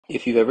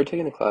If you've ever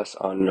taken a class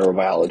on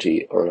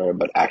neurobiology or learned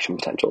about action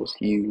potentials,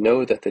 you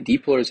know that the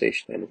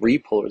depolarization and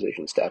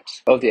repolarization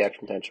steps of the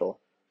action potential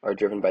are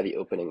driven by the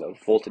opening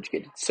of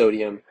voltage-gated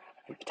sodium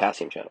and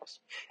potassium channels.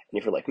 And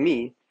if you're like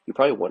me, you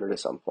probably wondered at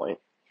some point,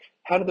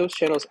 how do those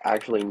channels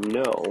actually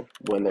know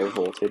when their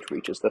voltage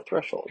reaches the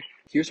threshold?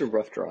 Here's a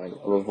rough drawing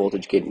of a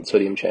voltage-gated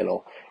sodium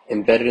channel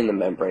embedded in the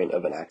membrane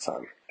of an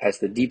axon. As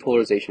the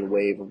depolarization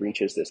wave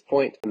reaches this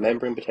point, the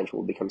membrane potential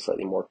will become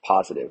slightly more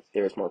positive.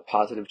 There is more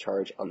positive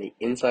charge on the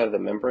inside of the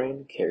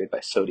membrane carried by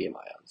sodium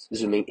ions.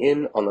 Zooming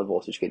in on the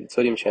voltage-gated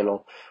sodium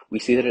channel, we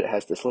see that it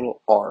has this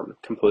little arm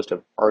composed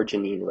of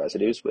arginine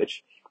residues,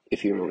 which,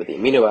 if you remember the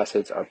amino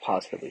acids, are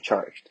positively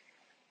charged.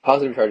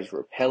 Positive charges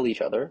repel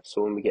each other,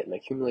 so when we get an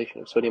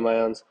accumulation of sodium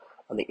ions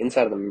on the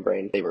inside of the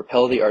membrane, they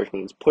repel the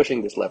arginines,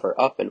 pushing this lever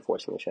up and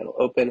forcing the channel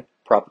open,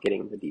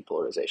 propagating the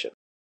depolarization.